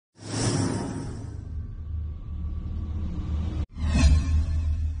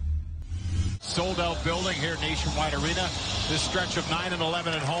sold-out building here at Nationwide Arena. This stretch of 9 and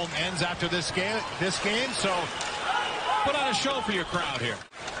 11 at home ends after this game. So put on a show for your crowd here.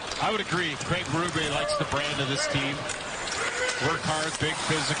 I would agree. Craig Berube likes the brand of this team. Work hard, big,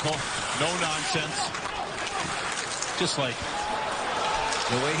 physical, no nonsense. Just like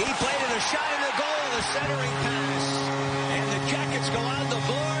the way he played it, a shot in the goal, the centering pass, and the Jackets go on the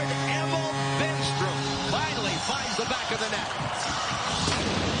board. Emil Bemstrom finally finds the back of the net.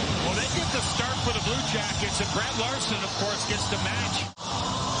 Well, they get the start for the Blue Jackets, and Brad Larson, of course, gets the match.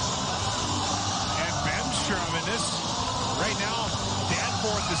 And Bemstrom in this right now.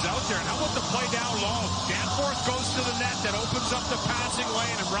 Danforth is out there. And how about the play down low? Danforth goes to the net. That opens up the passing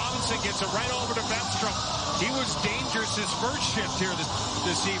lane, and Robinson gets it right over to Bemstrom. He was dangerous his first shift here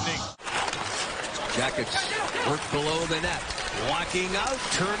this evening. Jackets work below the net. Walking out,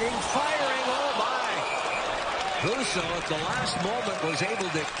 turning, firing. Oh, my. Husso at the last moment was able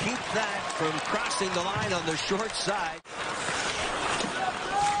to keep that from crossing the line on the short side.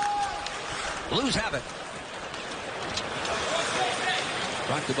 Blues have it.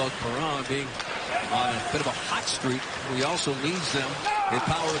 Talked about Perron being on a bit of a hot streak. He also needs them in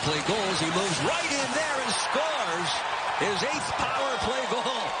power play goals. He moves right in there and scores his 8th power play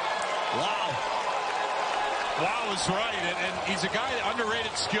goal. Wow. Wow is right. And he's a guy,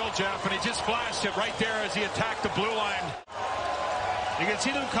 underrated skill, Jeff, and he just flashed it right there as he attacked the blue line. You can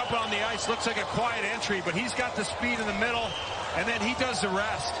see them come on the ice. Looks like a quiet entry, but he's got the speed in the middle, and then he does the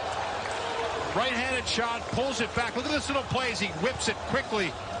rest. Right-handed shot, pulls it back. Look at this little play as he whips it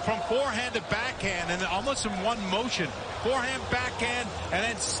quickly from forehand to backhand, and almost in one motion. Forehand, backhand, and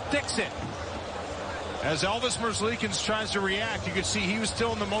then sticks it. As Elvis Merzlikins tries to react, you can see he was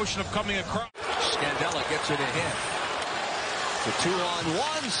still in the motion of coming across. Scandella gets it ahead. The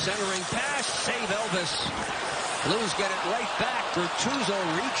 2-on-1, centering pass, save Elvis. Blues get it right back. Bertuzzo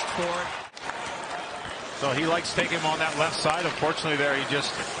reached for it. So he likes taking him on that left side. Unfortunately there, he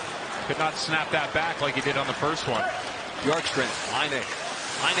just could not snap that back like he did on the first one. Bjorkstrand, Laine,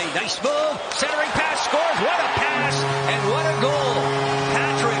 nice move. Centering pass, scores. What a pass and what a goal.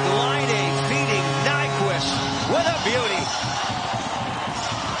 Patrick Laine feeding Nyquist with a beauty.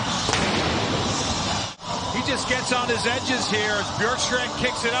 He just gets on his edges here as Bjorkstrand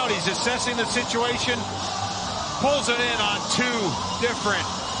kicks it out. He's assessing the situation, pulls it in on 2 different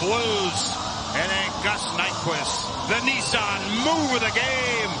Blues, and then Gus Nyquist, the Nissan move of the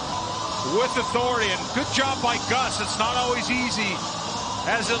game, with authority, and good job by Gus. It's not always easy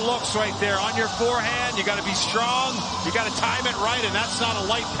as it looks right there. On your forehand, you got to be strong, you got to time it right, and that's not a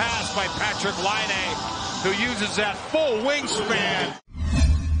light pass by Patrick Laine, who uses that full wingspan.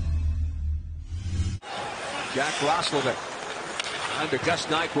 Jack Roslovic under Gus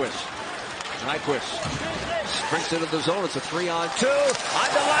Nyquist. Nyquist sprints into the zone. It's a 3-on-2. On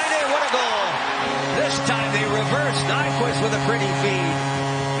the Laine, what a goal. This time they reverse. Nyquist with a pretty feed.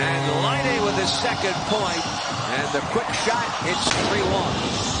 And Laine with his second point. And the quick shot, it's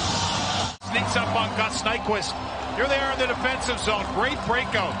 3-1. Sneaks up on Gus Nyquist. Here they are in the defensive zone. Great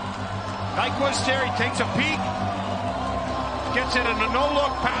breakout. Nyquist there, he takes a peek. Gets it in a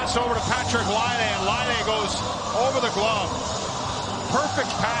no-look pass over to Patrick Laine. And Laine goes over the glove.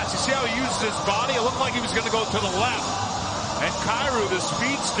 Perfect pass. You see how he uses his body? It looked like he was going to go to the left. And Kyrou, the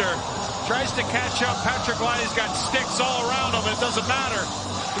speedster, tries to catch up. Patrick Laine's got sticks all around him, and it doesn't matter.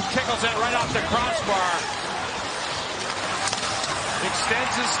 He tickles that right off the crossbar.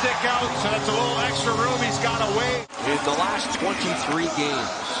 Extends his stick out, so that's a little extra room he's got away. In the last 23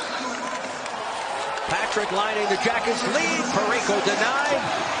 games, Patrick Laine, the Jackets lead. Parayko denied.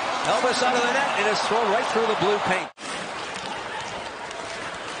 Elvis out of the net, and it's thrown right through the blue paint.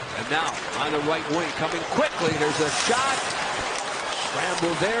 And now, on the right wing, coming quickly, there's a shot.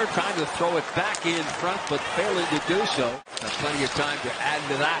 Scramble there, trying to throw it back in front, but failing to do so. There's plenty of time to add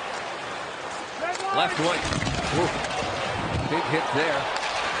to that. Left wing. Ooh. Big hit there.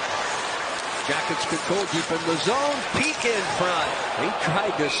 Jackets control deep in the zone. Peak in front. He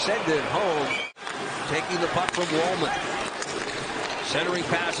tried to send it home. Taking the puck from Wollman. Centering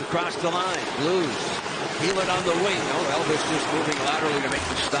pass across the line. Blues heel it on the wing. Oh, Elvis just moving laterally to make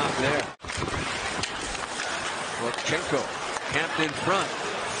the stop there. Lukchenko camped in front.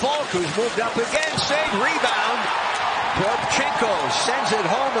 Falk, who's moved up again. Save, rebound. Lukchenko sends it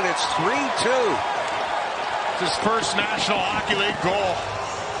home, and it's 3-2. His first National Hockey League goal.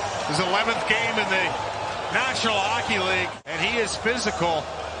 His 11th game in the National Hockey League, and he is physical.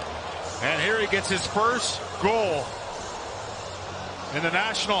 And here he gets his first goal in the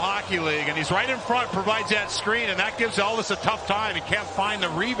National Hockey League, and he's right in front, provides that screen, and that gives Elvis a tough time. He can't find the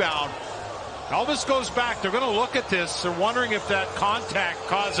rebound. Elvis goes back. They're going to look at this. They're wondering if that contact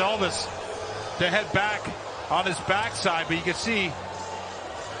caused Elvis to head back on his backside, but you can see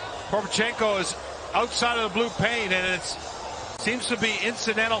Porpachenko is outside of the blue paint, and it seems to be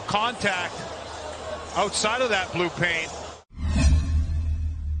incidental contact outside of that blue paint.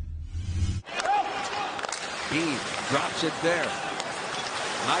 Bean drops it there.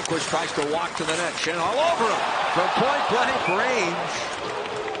 Nyquist tries to walk to the net. Shen all over him from point-blank range.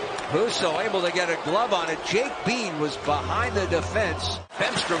 Husso able to get a glove on it. Jake Bean was behind the defense.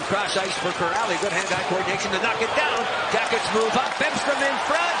 Bemstrom cross ice for Corrali. Good hand-eye coordination to knock it down. Jackets move up. Bemstrom in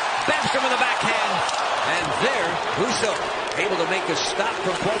front. Bemstrom in the backhand. And there, Husso able to make a stop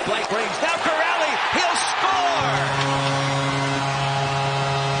from point-blank range. Now Corrali, he'll score!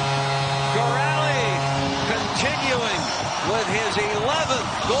 Corrali continuing with his 11th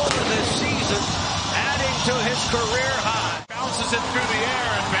goal of this season, adding to his career high. Bounces it through the air,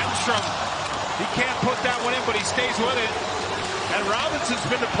 and Bemstrom, he can't put that one in, but he stays with it. And Robinson's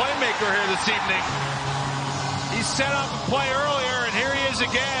been the playmaker here this evening. He set up a play earlier, and here he is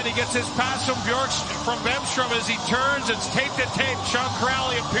again. He gets his pass from Bemstrom as he turns. It's tape to tape. Sean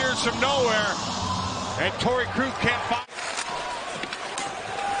Corrali appears from nowhere, and Torrey Krug can't find.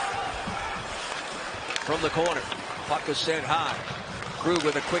 From the corner, puck is sent high. Krug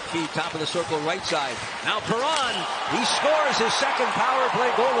with a quick feed, top of the circle, right side. Now Perron, he scores his second power play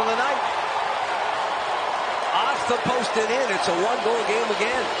goal of the night. Off the post and in. It's a one-goal game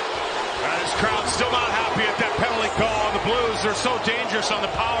again. This crowd's still not happy at that penalty call on the Blues. They're so dangerous on the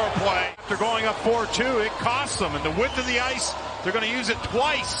power play. After going up 4-2, it costs them. And the width of the ice, they're going to use it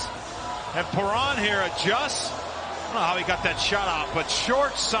twice. And Perron here adjusts. I don't know how he got that shot off, but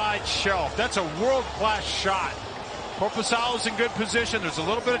short side shelf. That's a world-class shot. Korpisalo's in good position. There's a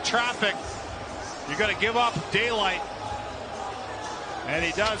little bit of traffic. You're going to give up daylight. And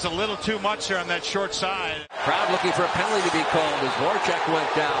he does a little too much there on that short side. Crowd looking for a penalty to be called as Voracek went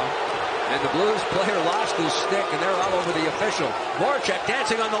down. And the Blues player lost his stick, and they're all over the official. Voracek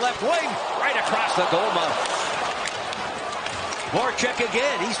dancing on the left wing, right across the goal mouth. Voracek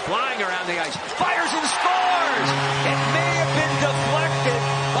again. He's flying around the ice. Fires and scores! It may have been deflected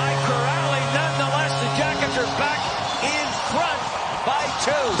by Corrali. Nonetheless, the Jackets are back in front by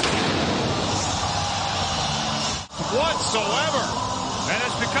 2. Whatsoever. And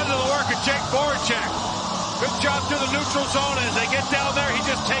it's because of the work of Jake Voracek. Good job through the neutral zone. As they get down there, he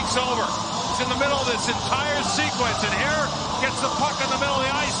just takes over. He's in the middle of this entire sequence. And here gets the puck in the middle of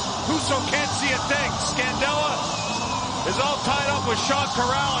the ice. Husso can't see a thing. Scandella is all tied up with Sean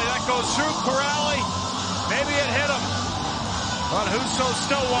Corrali. That goes through Corrali. Maybe it hit him. But Husso's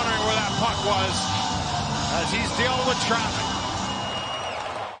still wondering where that puck was as he's dealing with traffic.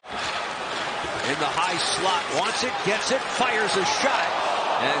 In the high slot, wants it, gets it, fires a shot.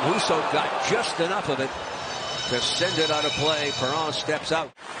 And Husso got just enough of it to send it out of play. Perron steps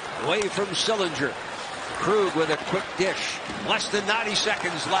out. Away from Sillinger. Krug with a quick dish. Less than 90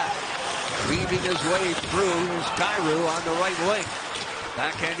 seconds left. Weaving his way through is Kyrou on the right wing.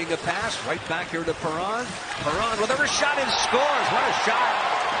 Backhanding a pass right back here to Perron. Perron with a shot and scores. What a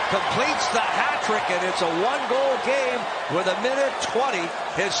shot. Completes the hat trick, and it's a one-goal game with 1:20.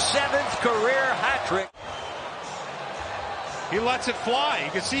 His 7th career hat trick. He lets it fly.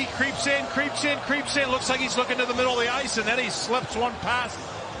 You can see he creeps in, creeps in, creeps in. Looks like he's looking to the middle of the ice, and then he slips one past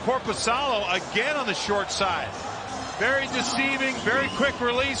Korpisalo again on the short side. Very deceiving, very quick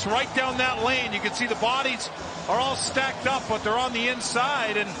release right down that lane. You can see the bodies are all stacked up, but they're on the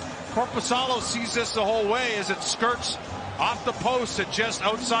inside, and Korpisalo sees this the whole way as it skirts off the post and just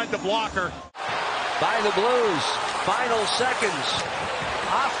outside the blocker. By the Blues, final seconds.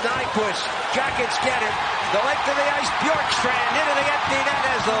 Off Nyquist, Jackets get it. The length of the ice, Bjorkstrand into the empty net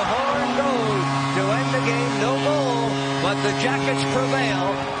as the horn goes to end the game. No goal, but the Jackets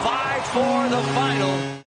prevail. 5-4 the final.